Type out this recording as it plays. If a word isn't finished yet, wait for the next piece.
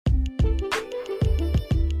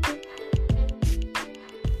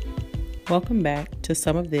Welcome back to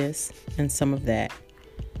Some of This and Some of That.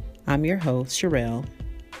 I'm your host, Sherelle,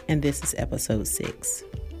 and this is episode 6.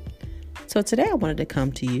 So today I wanted to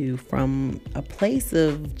come to you from a place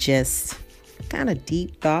of just kind of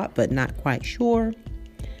deep thought, but not quite sure.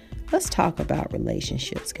 Let's talk about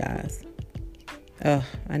relationships, guys.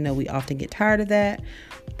 I know we often get tired of that,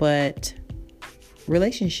 but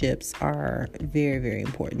relationships are very, very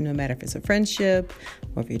important, no matter if it's a friendship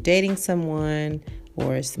or if you're dating someone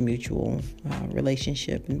or it's a mutual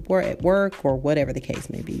relationship or at work or whatever the case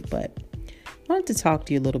may be. But I wanted to talk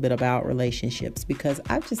to you a little bit about relationships because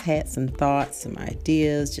I've just had some thoughts, some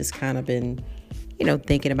ideas, just kind of been,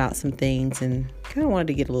 thinking about some things and kind of wanted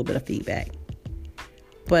to get a little bit of feedback.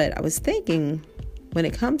 But I was thinking when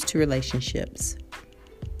it comes to relationships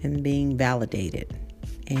and being validated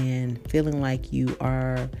and feeling like you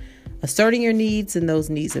are asserting your needs and those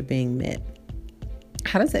needs are being met,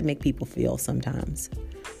 how does that make people feel sometimes?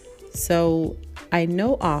 So I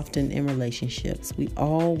know often in relationships, we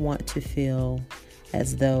all want to feel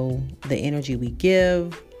as though the energy we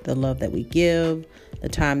give, the love that we give, the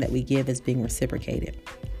time that we give is being reciprocated.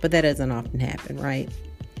 But that doesn't often happen, right?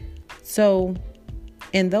 So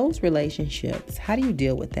in those relationships, how do you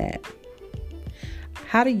deal with that?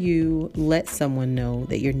 How do you let someone know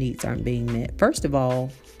that your needs aren't being met? First of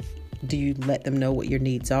all, do you let them know what your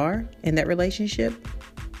needs are in that relationship?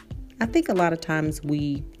 I think a lot of times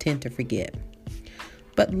we tend to forget.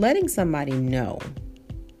 But letting somebody know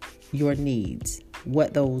your needs,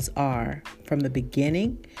 what those are from the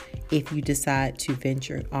beginning, if you decide to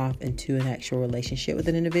venture off into an actual relationship with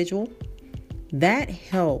an individual, that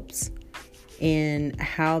helps in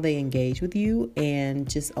how they engage with you and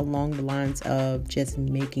just along the lines of just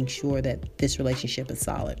making sure that this relationship is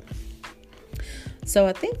solid. So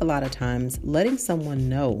I think a lot of times letting someone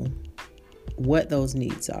know what those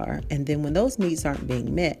needs are, and then when those needs aren't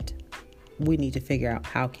being met, we need to figure out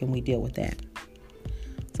how can we deal with that.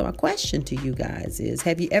 So my question to you guys is,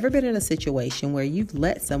 have you ever been in a situation where you've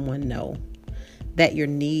let someone know that your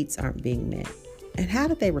needs aren't being met? And how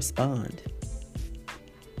did they respond?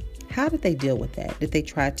 How did they deal with that? Did they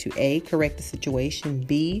try to A, correct the situation,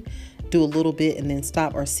 B, do a little bit and then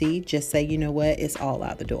stop, or C, just say, you know what, it's all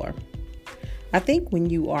out the door? I think when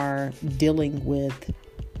you are dealing with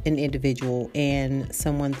an individual and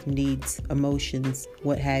someone's needs, emotions,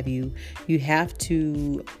 what have you, you have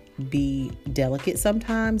to be delicate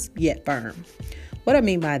sometimes, yet firm. What I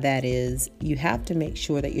mean by that is you have to make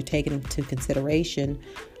sure that you're taking into consideration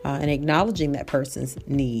and acknowledging that person's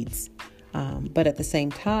needs. But at the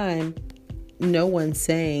same time, no one's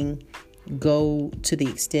saying go to the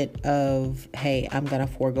extent of, hey, I'm going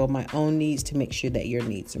to forego my own needs to make sure that your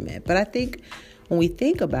needs are met. But I think when we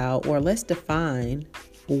think about, or let's define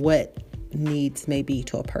what needs may be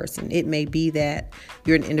to a person. It may be that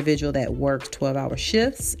you're an individual that works 12-hour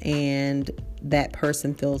shifts and that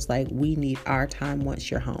person feels like we need our time once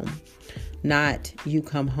you're home. Not you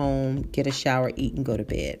come home, get a shower, eat, and go to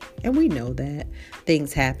bed. And we know that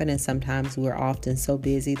things happen, and sometimes we're often so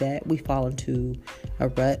busy that we fall into a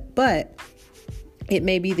rut. But it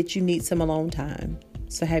may be that you need some alone time.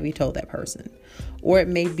 So have you told that person? Or it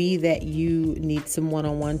may be that you need some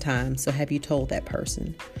one-on-one time. So have you told that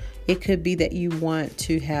person? It could be that you want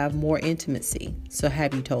to have more intimacy. So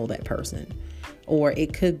have you told that person? Or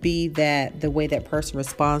it could be that the way that person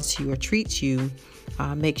responds to you or treats you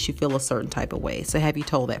makes you feel a certain type of way. So have you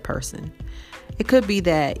told that person? It could be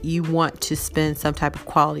that you want to spend some type of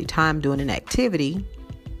quality time doing an activity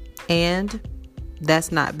and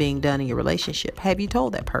that's not being done in your relationship. Have you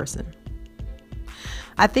told that person?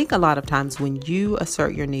 I think a lot of times when you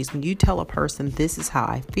assert your needs, when you tell a person, this is how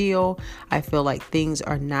I feel like things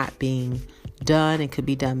are not being done and could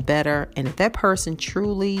be done better. And if that person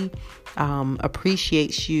truly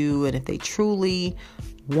appreciates you and if they truly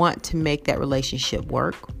want to make that relationship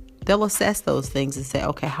work, they'll assess those things and say,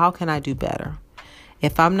 okay, how can I do better?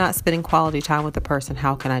 If I'm not spending quality time with the person,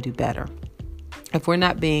 how can I do better? If we're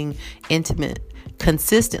not being intimate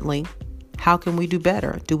consistently, how can we do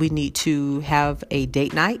better? Do we need to have a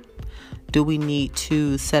date night? Do we need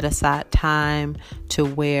to set aside time to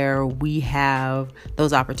where we have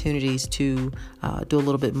those opportunities to do a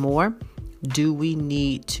little bit more? Do we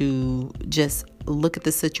need to just look at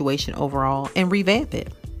the situation overall and revamp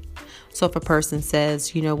it? So if a person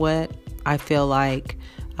says, you know what, I feel like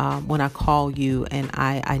when I call you and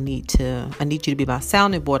I need you to be my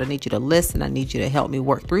sounding board. I need you to listen. I need you to help me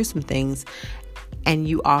work through some things. And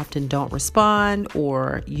you often don't respond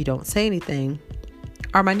or you don't say anything.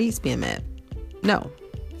 Are my needs being met? No.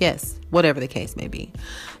 Yes. Whatever the case may be.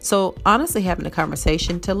 So honestly, having a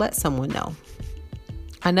conversation to let someone know.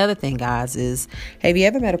 Another thing, guys, is have you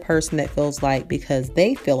ever met a person that feels like because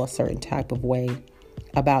they feel a certain type of way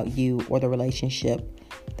about you or the relationship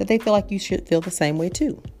that they feel like you should feel the same way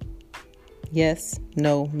too? Yes,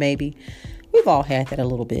 no, maybe. We've all had that a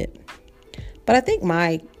little bit. But I think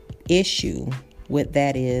my issue with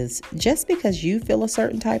that is just because you feel a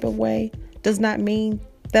certain type of way does not mean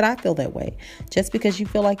that I feel that way. Just because you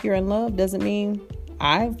feel like you're in love doesn't mean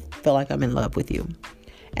I feel like I'm in love with you.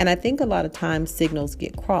 And I think a lot of times signals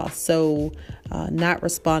get crossed. So not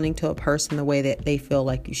responding to a person the way that they feel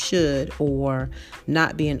like you should, or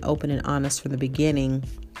not being open and honest from the beginning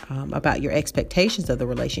about your expectations of the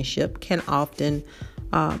relationship can often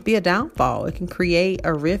be a downfall. It can create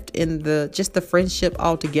a rift in the friendship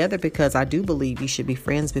altogether, because I do believe you should be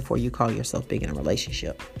friends before you call yourself being in a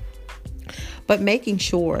relationship. But making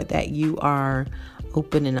sure that you are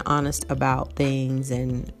open and honest about things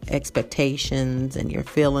and expectations and your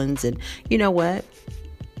feelings. And you know what?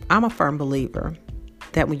 I'm a firm believer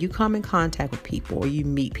that when you come in contact with people or you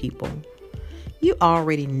meet people, you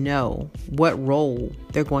already know what role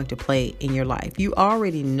they're going to play in your life. You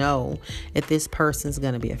already know if this person's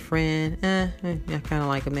going to be a friend. I kind of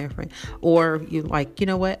like them, they're a friend. Or you like, you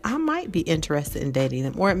know what? I might be interested in dating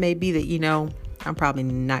them. Or it may be that, I'm probably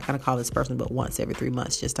not going to call this person but once every 3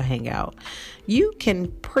 months just to hang out. You can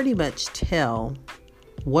pretty much tell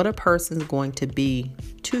what a person's going to be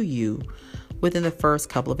to you within the first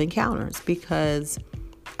couple of encounters, because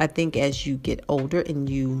I think as you get older and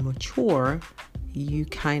you mature, you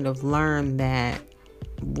kind of learn that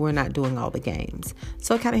we're not doing all the games.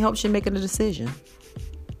 So it kind of helps you make a decision.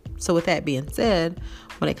 So with that being said,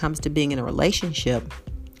 when it comes to being in a relationship,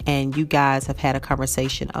 and you guys have had a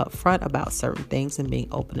conversation up front about certain things and being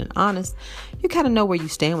open and honest, you kind of know where you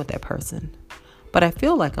stand with that person. But I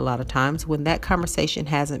feel like a lot of times when that conversation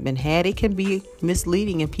hasn't been had, it can be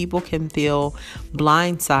misleading and people can feel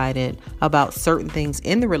blindsided about certain things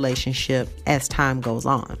in the relationship as time goes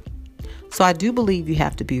on. So I do believe you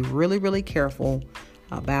have to be really, really careful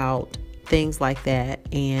about things like that,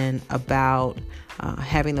 and about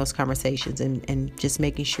having those conversations and just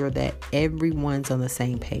making sure that everyone's on the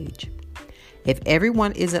same page. If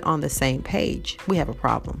everyone isn't on the same page, we have a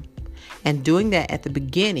problem. And doing that at the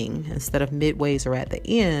beginning instead of midways or at the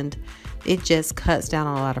end, it just cuts down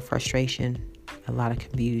on a lot of frustration, a lot of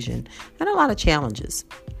confusion, and a lot of challenges.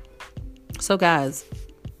 So guys,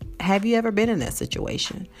 have you ever been in that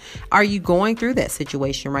situation? Are you going through that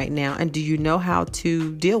situation right now? And do you know how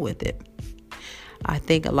to deal with it? I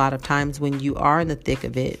think a lot of times when you are in the thick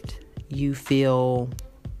of it, you feel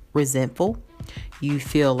resentful. You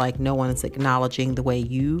feel like no one is acknowledging the way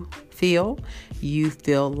you feel. You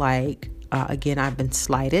feel like, again, I've been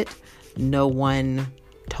slighted. No one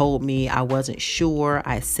told me, I wasn't sure.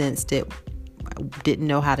 I sensed it. I didn't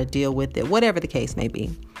know how to deal with it, whatever the case may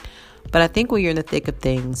be. But I think when you're in the thick of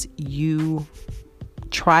things, you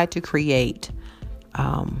try to create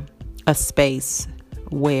a space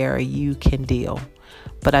where you can deal.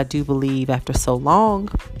 But I do believe after so long,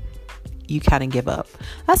 you kind of give up.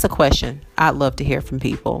 That's a question I'd love to hear from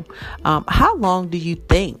people. How long do you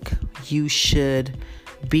think you should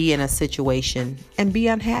be in a situation and be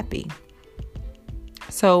unhappy?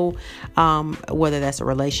 So whether that's a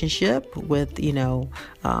relationship with,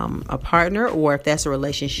 a partner, or if that's a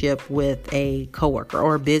relationship with a coworker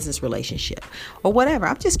or a business relationship or whatever,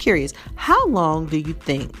 I'm just curious, how long do you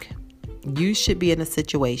think you should be in a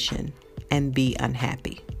situation and be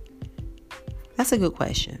unhappy? That's a good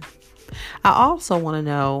question. I also want to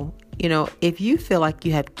know, if you feel like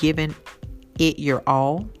you have given it your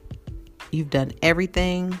all, you've done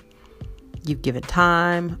everything, you've given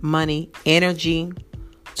time, money, energy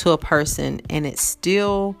to a person, and it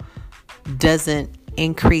still doesn't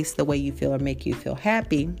increase the way you feel or make you feel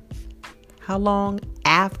happy, how long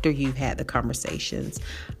after you've had the conversations?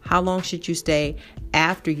 How long should you stay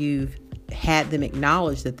after you've had them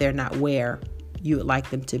acknowledge that they're not where you would like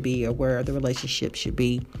them to be or where the relationship should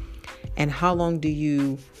be? And how long do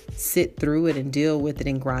you sit through it and deal with it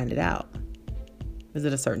and grind it out? Is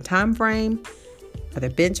it a certain time frame? Are there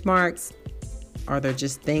benchmarks? Are there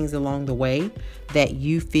just things along the way that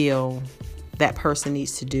you feel that person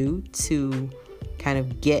needs to do to kind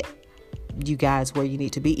of get you guys where you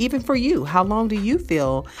need to be? Even for you, how long do you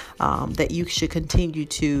feel that you should continue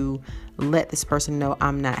to let this person know,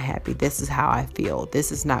 I'm not happy. This is how I feel.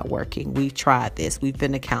 This is not working. We've tried this. We've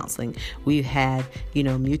been to counseling. We've had,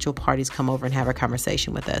 mutual parties come over and have a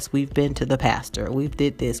conversation with us. We've been to the pastor. We've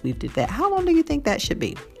did this. We've did that. How long do you think that should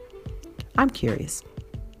be? I'm curious.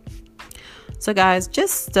 So guys,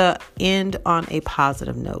 just to end on a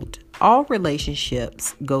positive note, all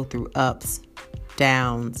relationships go through ups,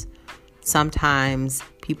 downs, sometimes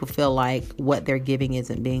people feel like what they're giving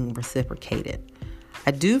isn't being reciprocated.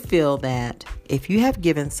 I do feel that if you have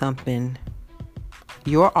given something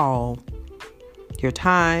your all, your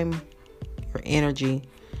time, your energy,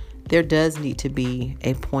 there does need to be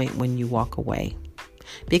a point when you walk away,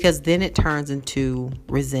 because then it turns into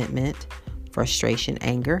resentment, frustration,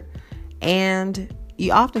 anger, and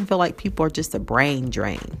you often feel like people are just a brain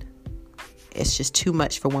drain. It's just too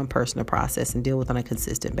much for one person to process and deal with on a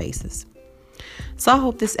consistent basis. So I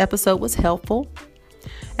hope this episode was helpful.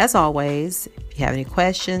 As always, if you have any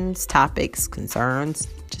questions, topics, concerns,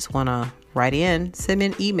 just want to write in, send me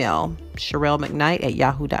an email,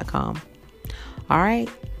 SherelleMcKnight@yahoo.com. All right,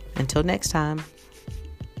 until next time.